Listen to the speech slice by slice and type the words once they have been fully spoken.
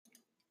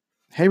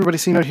Hey everybody,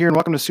 C-Note here, and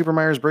welcome to Super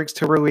Myers-Briggs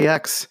Turbo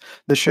EX,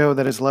 the show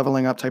that is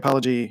leveling up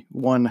typology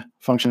one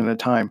function at a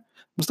time.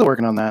 I'm still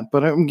working on that,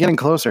 but I'm getting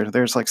closer.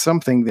 There's like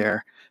something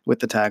there with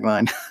the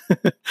tagline.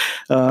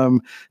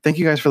 Thank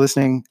you guys for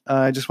listening.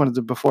 I just wanted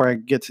to, before I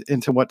get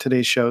into what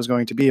today's show is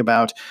going to be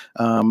about,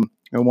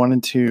 I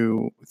wanted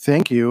to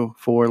thank you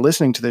for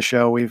listening to the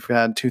show. We've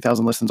had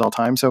 2,000 listens all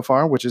time so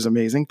far, which is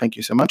amazing. Thank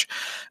you so much.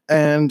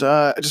 And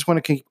I just want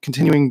to keep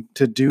continuing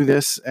to do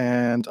this.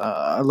 And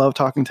I love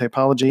talking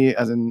typology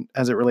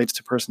as it relates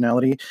to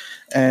personality.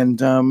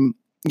 And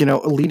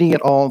leading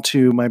it all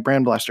to my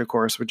Brand Blaster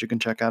course, which you can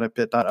check out at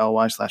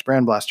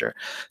bit.ly/brandblaster.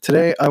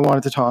 Today, I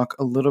wanted to talk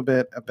a little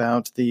bit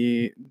about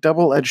the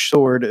double-edged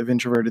sword of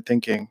introverted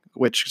thinking,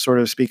 which sort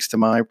of speaks to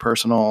my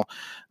personal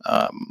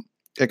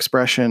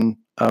expression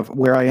of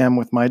where I am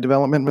with my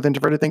development with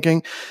introverted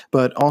thinking,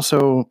 but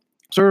also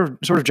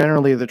sort of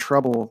generally the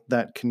trouble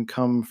that can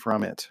come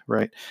from it,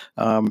 right?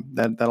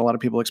 That a lot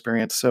of people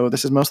experience. So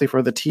this is mostly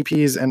for the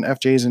TPs and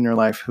FJs in your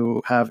life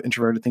who have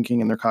introverted thinking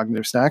in their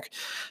cognitive stack.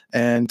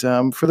 And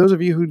for those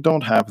of you who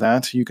don't have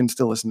that, you can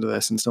still listen to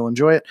this and still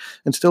enjoy it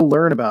and still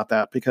learn about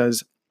that,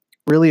 because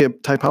really,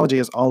 typology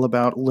is all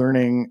about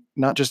learning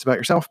not just about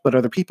yourself, but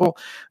other people.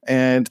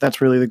 And that's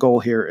really the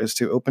goal here, is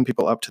to open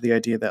people up to the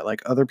idea that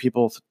like other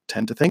people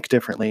tend to think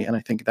differently. And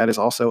I think that is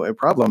also a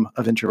problem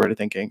of introverted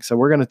thinking. So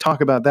we're going to talk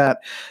about that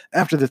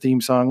after the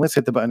theme song. Let's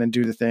hit the button and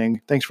do the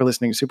thing. Thanks for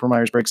listening to Super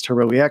Myers-Briggs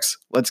Turbo EX.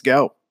 Let's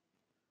go.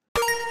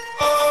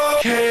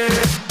 Okay.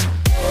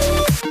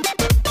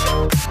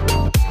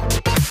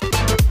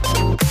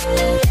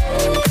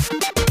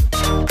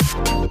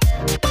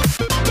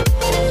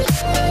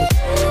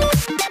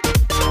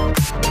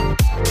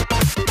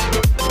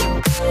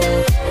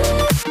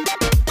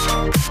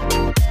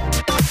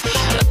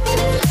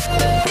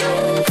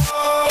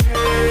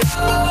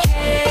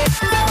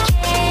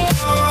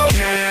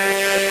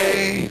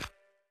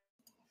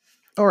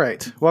 All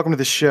right, welcome to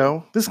the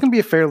show. This is going to be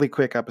a fairly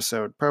quick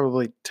episode,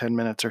 probably 10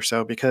 minutes or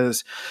so,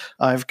 because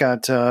I've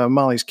got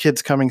Molly's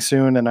kids coming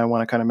soon, and I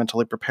want to kind of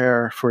mentally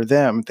prepare for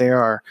them. They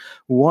are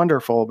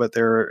wonderful, but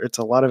it's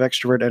a lot of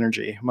extrovert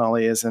energy.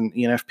 Molly is an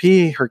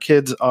ENFP. Her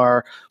kids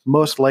are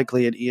most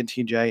likely at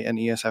ENTJ and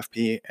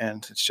ESFP,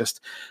 and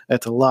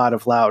it's a lot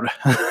of loud.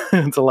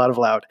 It's a lot of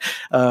loud.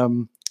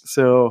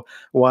 So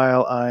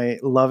while I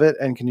love it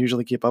and can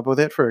usually keep up with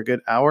it for a good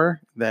hour,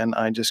 then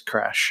I just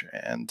crash,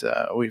 and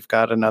we've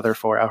got another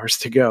 4 hours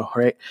to go,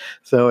 right?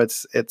 So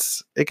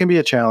it can be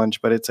a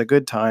challenge, but it's a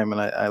good time, and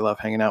I love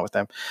hanging out with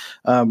them.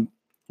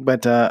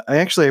 But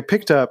I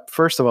picked up,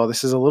 first of all,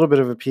 this is a little bit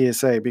of a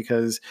PSA,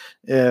 because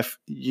if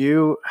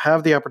you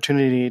have the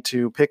opportunity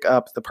to pick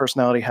up the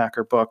Personality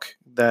Hacker book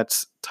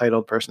that's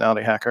titled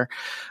Personality Hacker,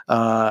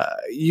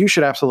 you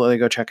should absolutely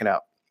go check it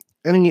out.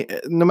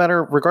 No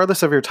matter,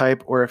 regardless of your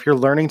type, or if you're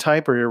learning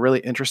type, or you're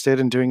really interested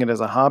in doing it as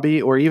a hobby,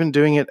 or even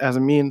doing it as a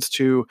means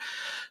to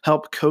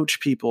help coach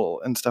people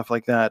and stuff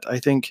like that, I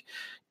think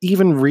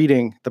even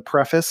reading the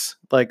preface,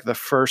 like the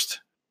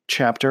first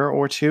chapter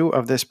or two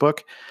of this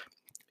book,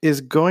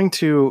 is going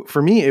to,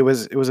 for me, it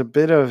was a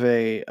bit of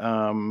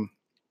an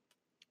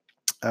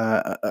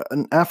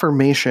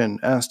affirmation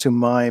as to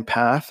my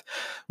path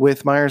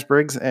with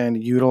Myers-Briggs,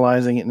 and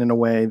utilizing it in a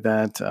way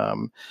that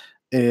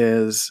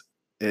is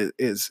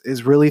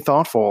really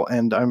thoughtful,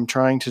 and I'm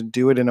trying to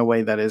do it in a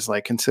way that is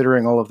like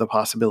considering all of the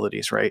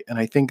possibilities, right? And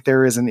I think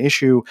there is an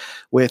issue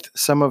with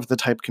some of the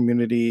type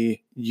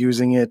community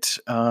using it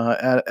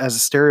as a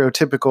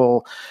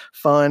stereotypical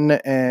fun,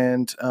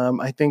 and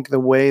I think the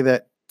way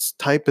that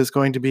type is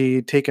going to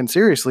be taken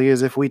seriously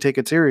is if we take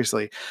it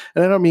seriously.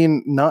 And I don't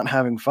mean not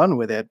having fun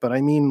with it, but I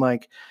mean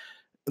like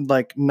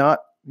not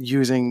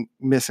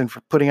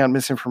putting out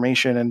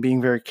misinformation and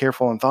being very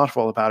careful and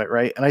thoughtful about it,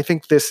 right? And I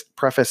think this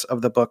preface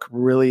of the book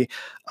really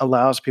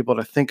allows people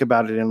to think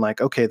about it in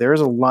like, okay, there is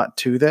a lot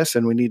to this,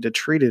 and we need to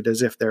treat it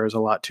as if there is a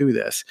lot to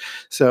this.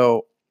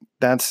 So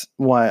that's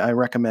why I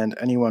recommend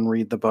anyone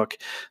read the book.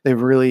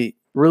 They've really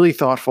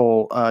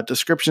thoughtful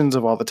descriptions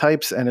of all the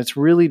types, and it's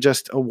really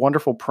just a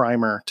wonderful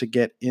primer to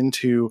get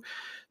into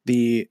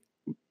the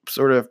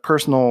sort of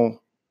personal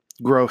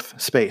growth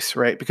space,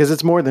 right? Because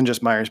it's more than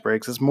just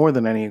Myers-Briggs. It's more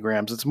than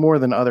Enneagrams. It's more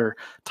than other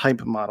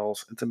type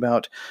models. It's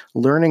about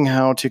learning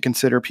how to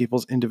consider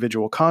people's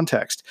individual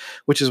context,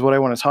 which is what I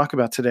want to talk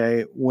about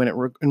today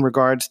in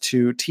regards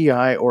to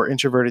TI or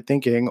introverted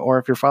thinking, or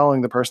if you're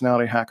following the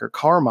Personality Hacker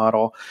CAR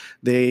model,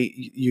 they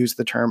use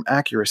the term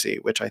accuracy,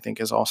 which I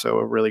think is also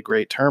a really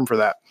great term for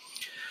that.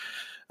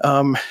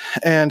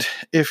 And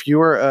if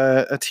you're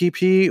a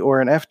TP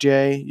or an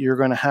FJ, you're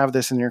going to have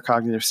this in your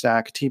cognitive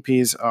stack.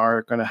 TPs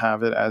are going to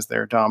have it as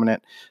their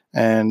dominant,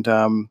 and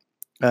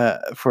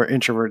for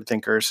introverted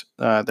thinkers,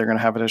 they're going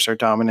to have it as their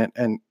dominant,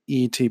 and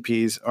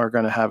ETPs are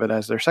going to have it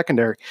as their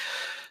secondary.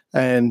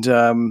 And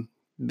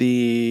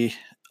the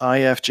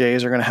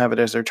IFJs are going to have it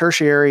as their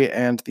tertiary,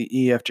 and the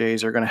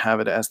EFJs are going to have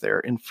it as their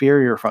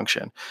inferior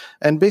function.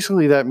 And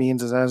basically, that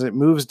means is as it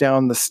moves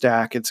down the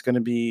stack, it's going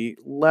to be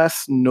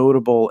less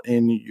notable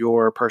in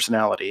your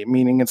personality,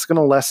 meaning it's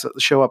going to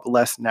show up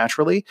less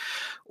naturally,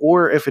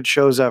 or if it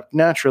shows up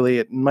naturally,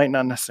 it might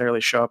not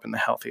necessarily show up in the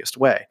healthiest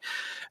way.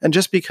 And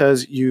just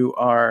because you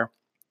are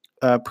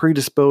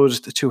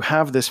predisposed to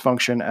have this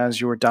function as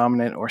your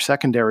dominant or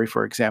secondary,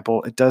 for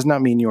example, it does not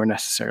mean you are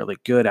necessarily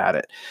good at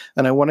it.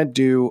 And I want to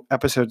do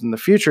episodes in the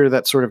future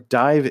that sort of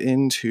dive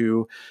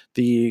into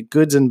the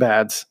goods and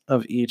bads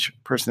of each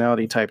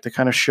personality type to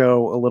kind of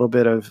show a little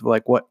bit of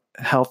like what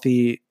a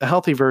healthy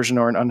version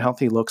or an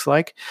unhealthy looks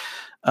like.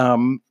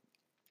 And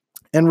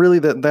really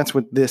that's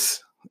what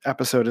this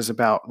episode is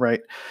about,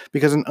 right?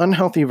 Because an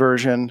unhealthy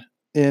version,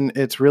 in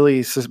its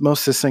really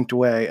most succinct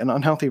way, an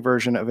unhealthy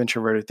version of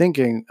introverted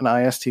thinking, an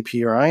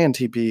ISTP or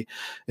INTP,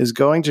 is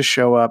going to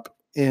show up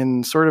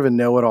in sort of a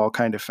know-it-all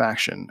kind of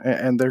fashion.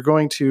 And they're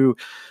going to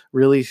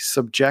really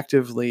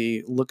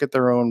subjectively look at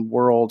their own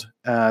world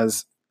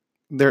as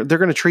they're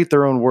going to treat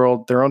their own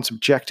world, their own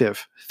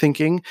subjective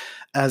thinking,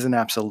 as an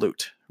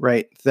absolute,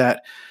 right?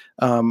 That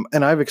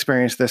and I've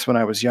experienced this when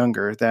I was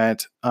younger,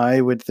 that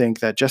I would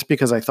think that just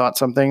because I thought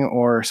something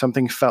or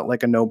something felt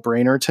like a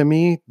no-brainer to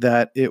me,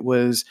 that it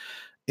was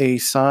a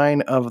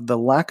sign of the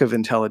lack of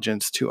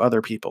intelligence to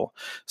other people.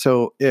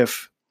 So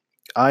if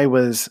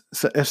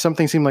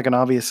something seemed like an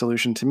obvious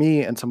solution to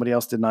me and somebody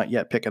else did not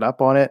yet pick it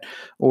up on it,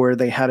 or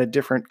they had a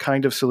different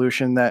kind of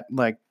solution that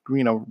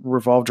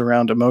revolved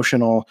around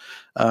emotional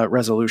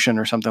resolution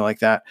or something like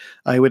that,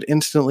 I would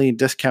instantly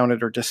discount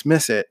it or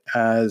dismiss it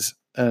as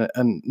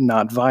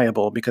not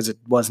viable because it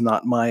was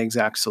not my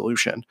exact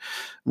solution,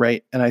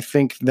 right? And I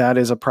think that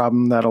is a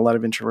problem that a lot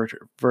of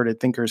introverted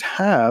thinkers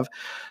have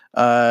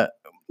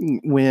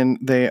when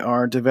they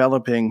are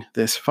developing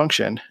this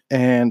function.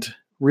 And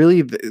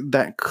really,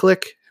 that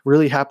click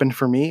really happened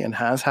for me and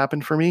has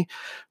happened for me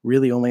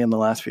really only in the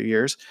last few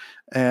years.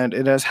 And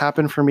it has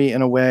happened for me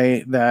in a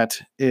way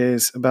that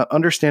is about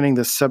understanding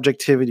the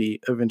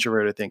subjectivity of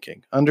introverted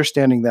thinking,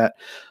 understanding that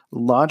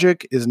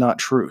logic is not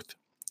truth.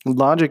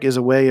 Logic is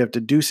a way of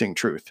deducing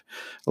truth.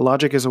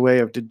 Logic is a way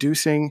of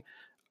deducing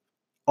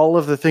all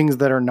of the things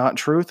that are not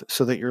truth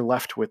so that you're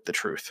left with the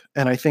truth.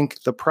 And I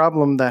think the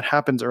problem that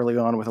happens early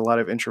on with a lot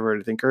of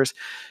introverted thinkers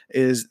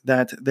is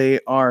that they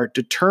are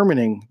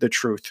determining the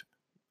truth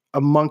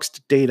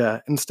amongst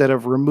data instead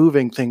of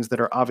removing things that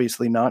are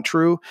obviously not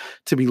true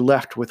to be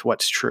left with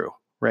what's true,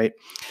 right?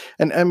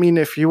 And I mean,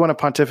 if you want to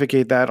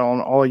pontificate that on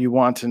all you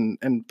want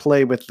and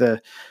play with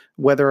the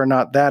whether or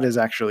not that is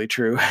actually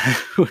true,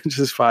 which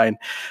is fine.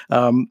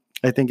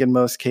 I think in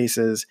most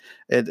cases,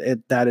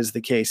 that is the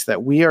case,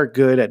 that we are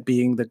good at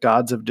being the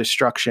gods of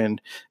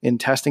destruction in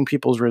testing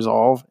people's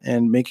resolve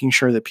and making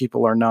sure that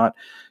people are not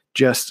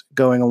just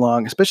going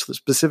along, especially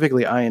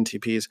specifically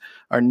INTPs,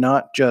 are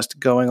not just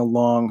going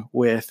along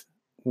with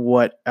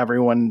what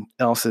everyone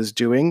else is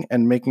doing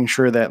and making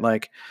sure that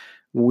like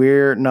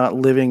we're not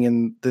living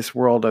in this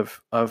world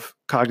of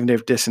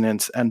cognitive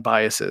dissonance and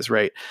biases,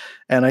 right?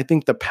 And I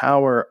think the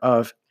power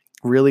of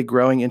really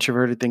growing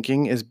introverted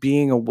thinking is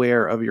being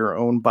aware of your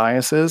own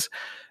biases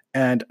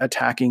and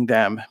attacking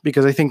them.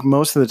 Because I think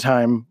most of the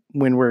time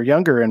when we're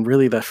younger, and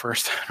really the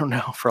first, I don't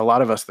know, for a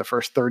lot of us, the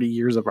first 30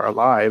 years of our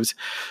lives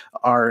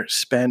are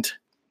spent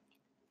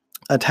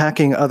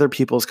attacking other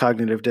people's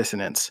cognitive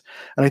dissonance.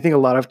 And I think a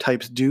lot of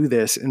types do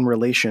this in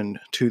relation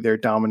to their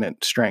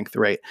dominant strength,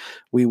 right?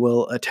 We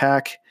will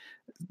attack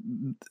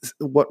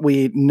what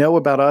we know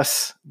about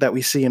us that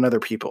we see in other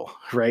people,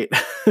 right?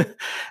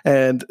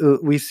 And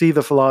we see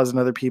the flaws in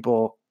other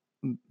people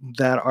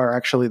that are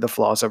actually the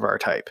flaws of our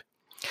type.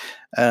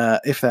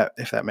 If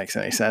that makes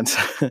any sense.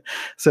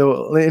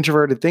 So the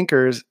introverted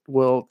thinkers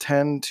will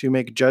tend to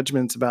make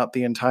judgments about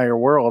the entire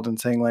world and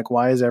saying like,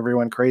 why is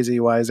everyone crazy?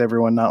 Why is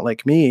everyone not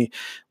like me?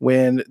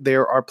 When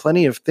there are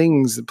plenty of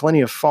things, plenty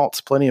of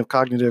faults, plenty of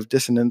cognitive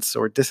dissonance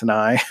or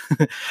dissonance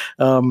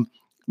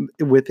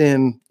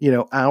within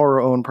our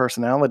own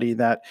personality,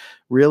 that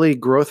really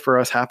growth for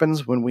us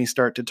happens when we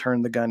start to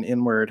turn the gun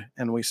inward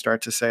and we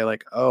start to say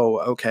like, oh,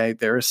 okay,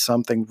 there is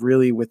something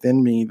really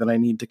within me that I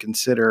need to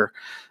consider,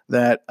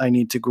 that I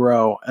need to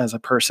grow as a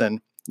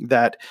person.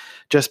 That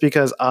just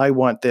because I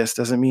want this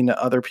doesn't mean that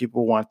other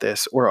people want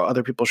this or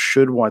other people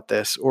should want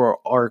this or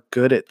are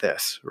good at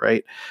this,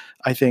 right?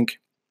 I think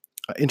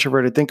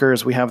introverted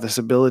thinkers, we have this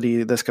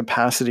ability, this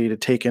capacity to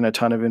take in a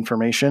ton of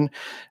information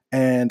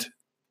and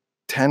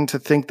tend to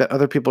think that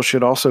other people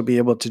should also be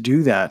able to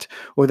do that,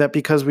 or that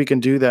because we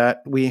can do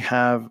that, we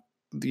have,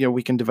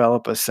 we can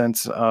develop a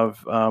sense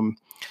of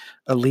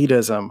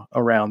elitism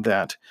around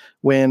that.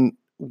 When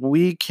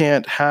we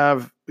can't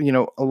have,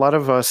 a lot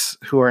of us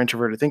who are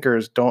introverted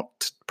thinkers don't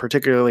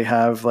particularly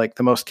have like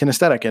the most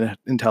kinesthetic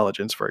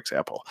intelligence, for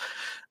example.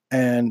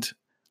 And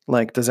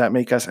like, does that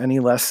make us any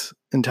less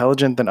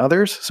intelligent than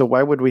others? So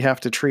why would we have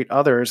to treat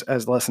others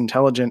as less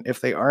intelligent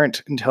if they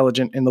aren't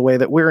intelligent in the way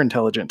that we're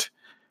intelligent?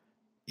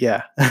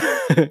 Yeah.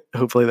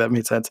 Hopefully that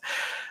made sense.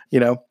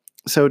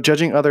 So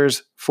judging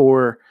others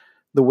for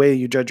the way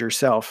you judge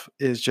yourself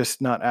is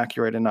just not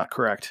accurate and not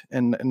correct,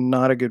 and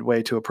not a good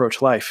way to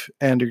approach life.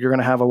 And you're going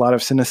to have a lot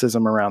of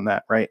cynicism around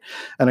that, right?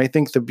 And I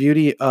think the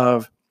beauty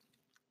of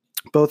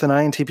both an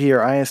INTP or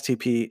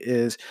ISTP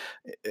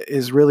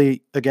is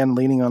really, again,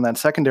 leaning on that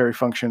secondary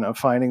function of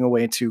finding a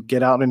way to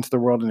get out into the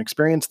world and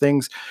experience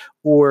things,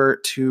 or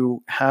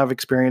to have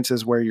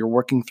experiences where you're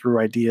working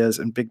through ideas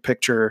and big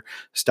picture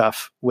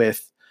stuff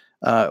with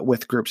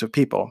groups of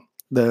people.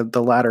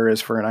 The latter is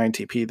for an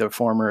INTP, the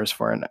former is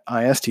for an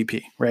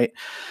ISTP, right?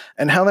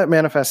 And how that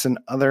manifests in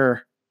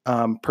other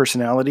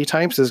personality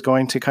types is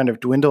going to kind of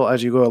dwindle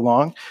as you go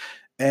along.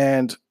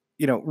 And,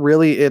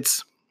 really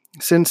it's,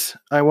 since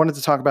I wanted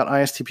to talk about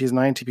ISTPs and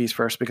INTPs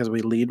first because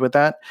we lead with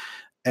that.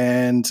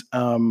 And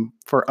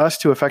for us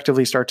to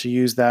effectively start to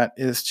use that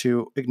is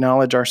to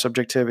acknowledge our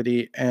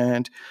subjectivity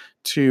and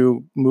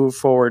to move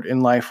forward in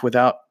life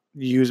without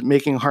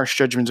making harsh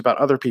judgments about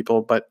other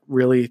people, but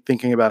really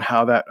thinking about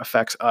how that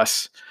affects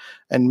us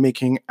and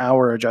making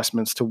our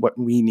adjustments to what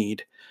we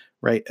need,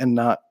 right? And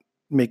not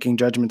making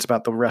judgments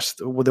about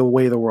the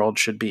way the world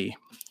should be,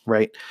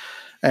 right?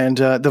 And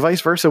the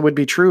vice versa would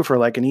be true for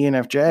like an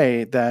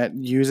ENFJ that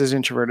uses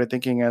introverted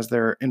thinking as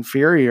their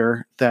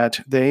inferior,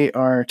 that they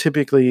are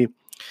typically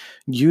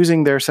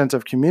using their sense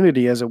of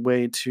community as a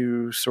way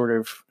to sort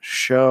of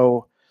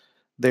show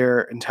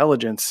their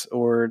intelligence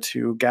or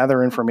to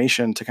gather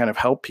information to kind of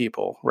help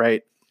people,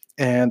 right?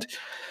 And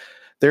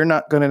they're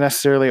not going to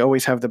necessarily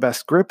always have the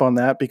best grip on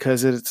that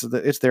because it's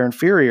their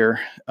inferior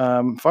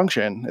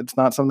function. It's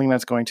not something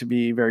that's going to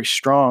be very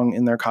strong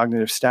in their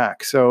cognitive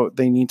stack. So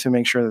they need to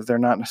make sure that they're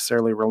not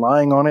necessarily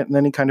relying on it in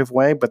any kind of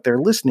way, but they're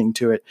listening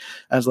to it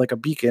as like a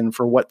beacon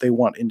for what they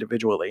want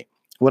individually.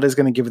 What is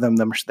going to give them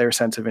their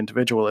sense of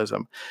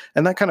individualism?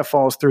 And that kind of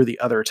falls through the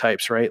other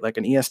types, right? Like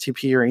an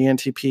ESTP or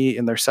ENTP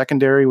in their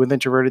secondary with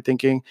introverted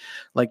thinking,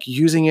 like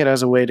using it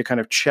as a way to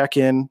kind of check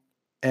in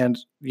and,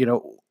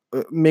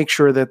 make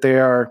sure that they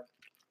are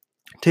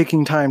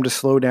taking time to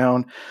slow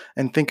down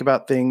and think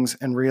about things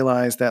and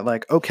realize that,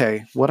 like,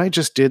 okay, what I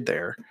just did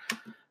there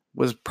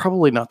was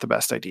probably not the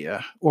best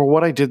idea, or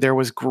what I did there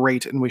was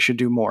great and we should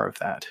do more of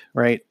that,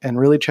 right? And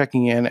really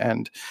checking in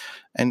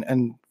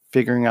and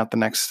figuring out the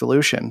next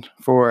solution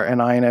for an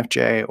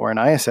INFJ or an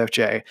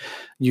ISFJ,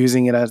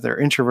 using it as their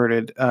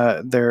introverted,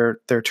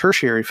 their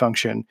tertiary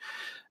function,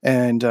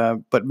 and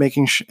but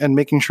making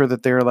sure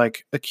that they're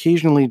like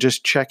occasionally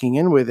just checking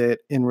in with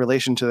it in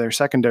relation to their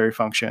secondary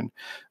function,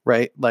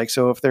 right? Like,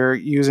 so if they're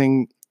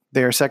using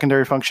their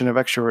secondary function of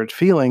extrovert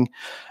feeling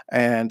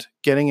and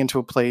getting into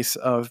a place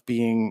of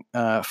being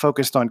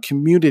focused on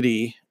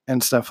community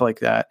and stuff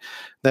like that,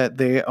 that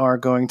they are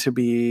going to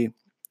be,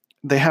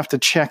 they have to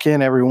check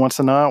in every once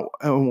in a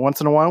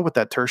while with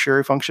that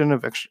tertiary function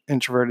of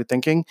introverted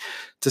thinking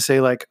to say,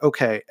 like,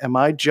 okay, am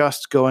I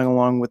just going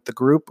along with the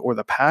group or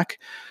the pack,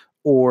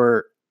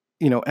 or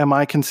am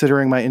I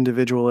considering my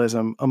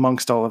individualism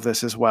amongst all of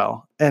this as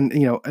well? And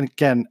and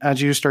again,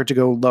 as you start to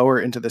go lower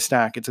into the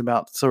stack, it's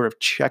about sort of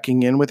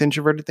checking in with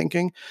introverted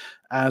thinking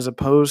as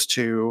opposed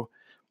to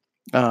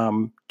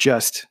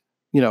just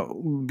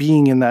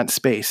being in that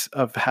space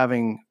of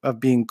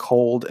being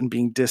cold and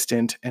being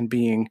distant and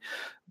being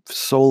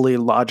solely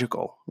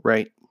logical,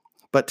 right?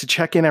 But to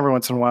check in every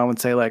once in a while and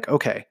say, like,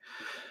 okay,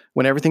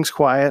 when everything's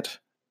quiet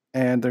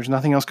and there's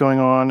nothing else going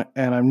on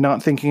and I'm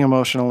not thinking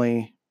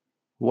emotionally,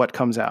 what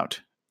comes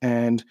out?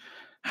 And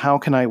how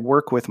can I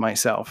work with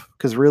myself?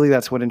 Because really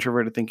that's what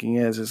introverted thinking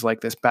is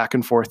like this back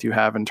and forth you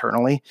have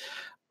internally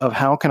of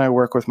how can I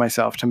work with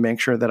myself to make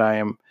sure that I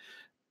am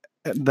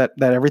that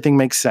everything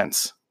makes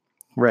sense,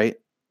 right?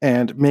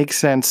 And makes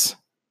sense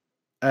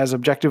as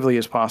objectively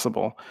as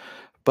possible,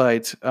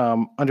 but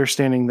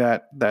understanding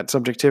that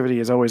subjectivity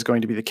is always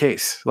going to be the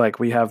case.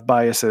 Like, we have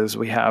biases,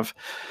 we have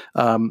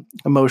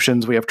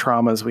emotions, we have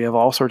traumas, we have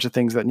all sorts of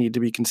things that need to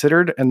be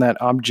considered, and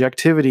that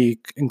objectivity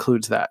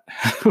includes that,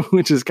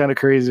 which is kind of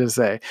crazy to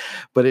say,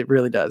 but it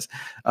really does.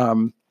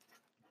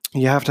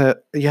 You have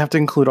to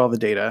include all the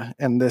data,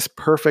 and this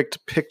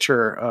perfect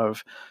picture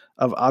of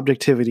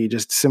objectivity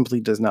just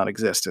simply does not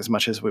exist as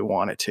much as we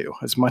want it to.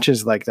 As much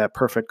as like that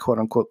perfect quote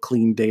unquote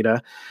clean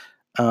data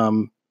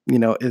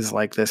is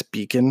like this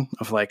beacon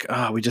of like,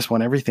 we just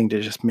want everything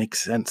to just make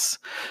sense.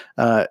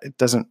 It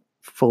doesn't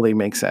fully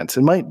make sense.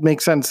 It might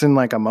make sense in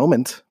like a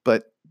moment,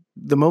 but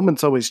the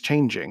moment's always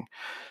changing.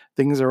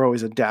 Things are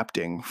always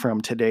adapting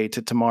from today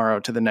to tomorrow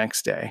to the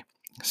next day.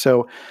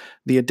 So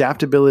the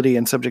adaptability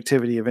and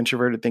subjectivity of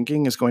introverted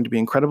thinking is going to be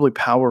incredibly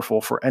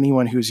powerful for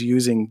anyone who's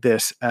using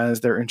this as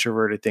their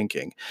introverted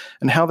thinking.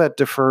 And how that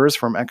differs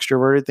from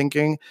extroverted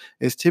thinking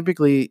is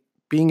typically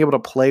being able to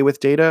play with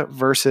data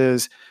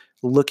versus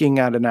looking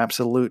at an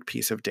absolute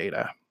piece of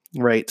data,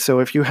 right? So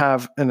if you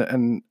have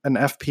an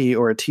FP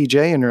or a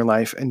TJ in your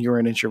life and you're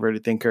an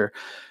introverted thinker,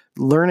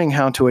 learning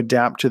how to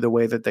adapt to the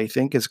way that they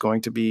think is going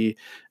to be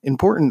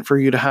important for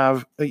you to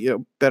have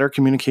better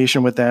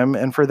communication with them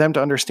and for them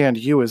to understand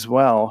you as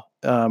well,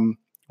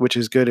 which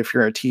is good if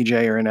you're a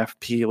TJ or an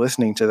FP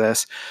listening to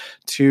this,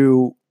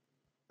 to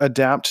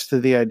adapt to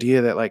the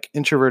idea that like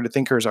introverted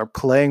thinkers are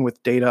playing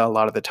with data a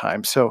lot of the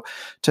time. So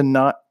to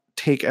not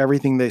take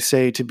everything they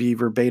say to be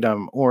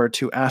verbatim, or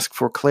to ask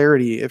for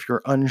clarity if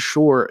you're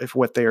unsure if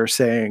what they are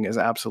saying is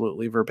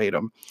absolutely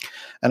verbatim.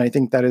 And I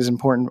think that is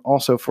important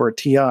also for a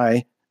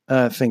TI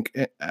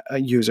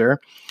user,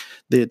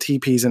 the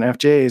TPs and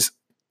FJs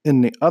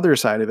in the other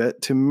side of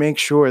it, to make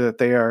sure that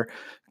they are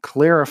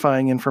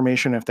clarifying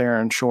information if they are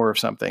unsure of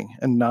something,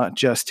 and not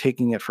just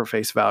taking it for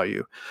face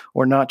value,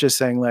 or not just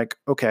saying like,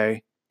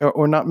 okay,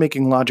 or not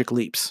making logic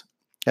leaps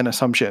and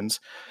assumptions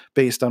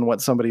based on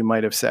what somebody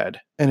might have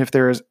said. And if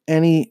there is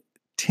any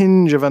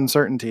tinge of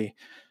uncertainty,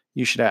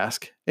 you should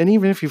ask. And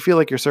even if you feel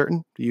like you're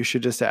certain, you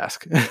should just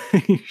ask.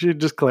 You should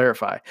just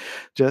clarify,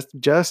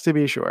 just to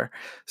be sure.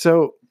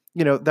 So,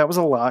 that was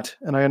a lot,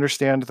 and I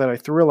understand that I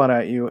threw a lot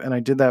at you, and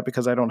I did that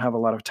because I don't have a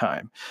lot of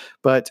time.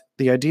 But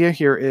the idea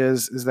here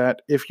is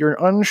that if you're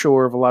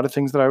unsure of a lot of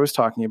things that I was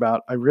talking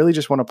about, I really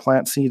just want to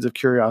plant seeds of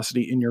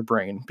curiosity in your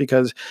brain.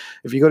 Because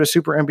if you go to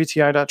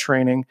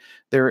supermbti.training,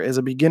 there is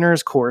a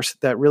beginner's course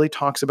that really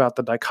talks about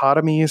the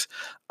dichotomies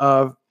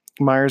of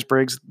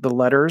Myers-Briggs, the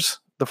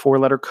letters, the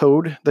 4-letter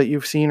code that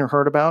you've seen or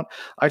heard about.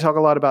 I talk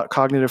a lot about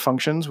cognitive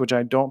functions, which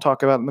I don't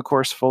talk about in the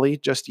course fully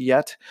just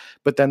yet.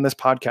 But then this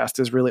podcast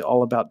is really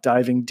all about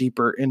diving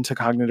deeper into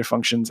cognitive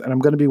functions. And I'm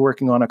going to be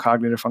working on a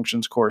cognitive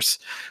functions course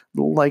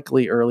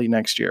likely early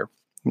next year.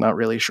 Not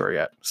really sure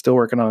yet. Still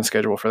working on a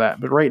schedule for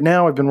that. But right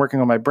now I've been working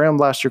on my Brand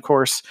Blaster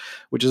course,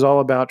 which is all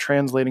about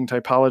translating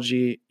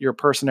typology, your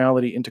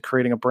personality, into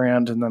creating a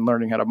brand, and then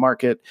learning how to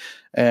market,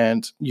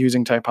 and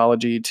using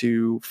typology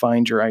to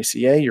find your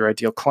ICA, your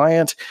ideal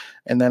client,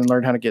 and then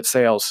learn how to get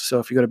sales. So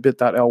if you go to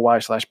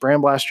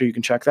bit.ly/brandblaster, you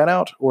can check that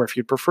out. Or if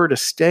you'd prefer to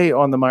stay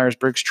on the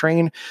Myers-Briggs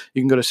train,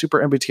 you can go to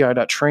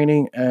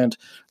supermbti.training and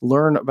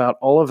learn about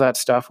all of that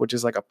stuff, which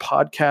is like a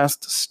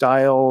podcast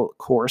style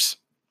course.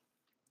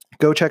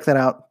 Go check that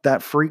out.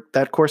 That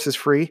course is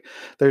free.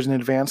 There's an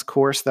advanced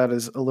course that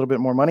is a little bit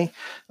more money.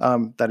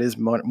 That is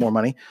more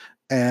money.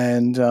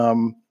 And,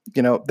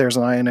 there's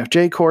an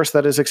INFJ course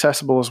that is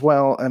accessible as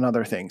well, and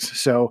other things.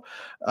 So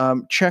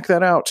check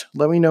that out.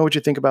 Let me know what you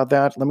think about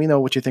that. Let me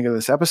know what you think of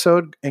this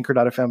episode,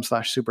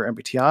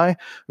 anchor.fm/supermbti.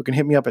 You can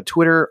hit me up at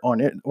Twitter or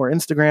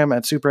Instagram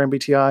at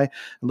supermbti. And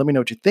let me know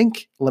what you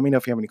think. Let me know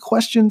if you have any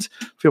questions.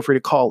 Feel free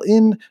to call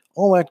in,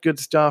 all that good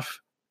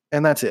stuff.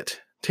 And that's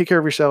it. Take care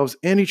of yourselves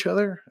and each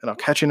other, and I'll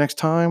catch you next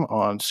time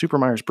on Super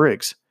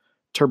Myers-Briggs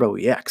Turbo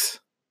EX.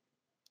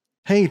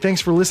 Hey,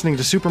 thanks for listening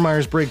to Super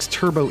Myers-Briggs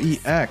Turbo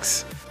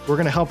EX. We're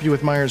going to help you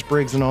with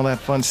Myers-Briggs and all that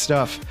fun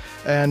stuff.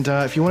 And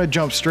if you want to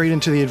jump straight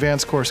into the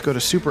advanced course, go to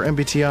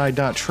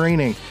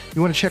supermbti.training. If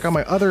you want to check out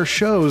my other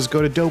shows,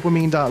 go to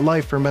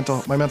dopamine.life for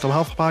my mental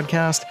health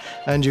podcast.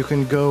 And you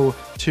can go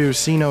to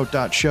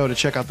cnote.show to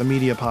check out the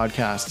media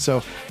podcast. So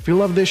if you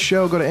love this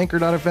show, go to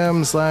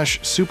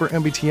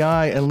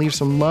anchor.fm/supermbti and leave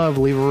some love,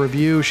 leave a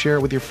review, share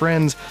it with your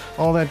friends,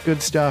 all that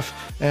good stuff.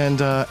 And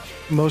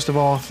most of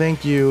all,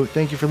 thank you.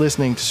 Thank you for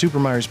listening to Super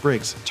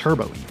Myers-Briggs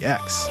Turbo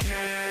EX.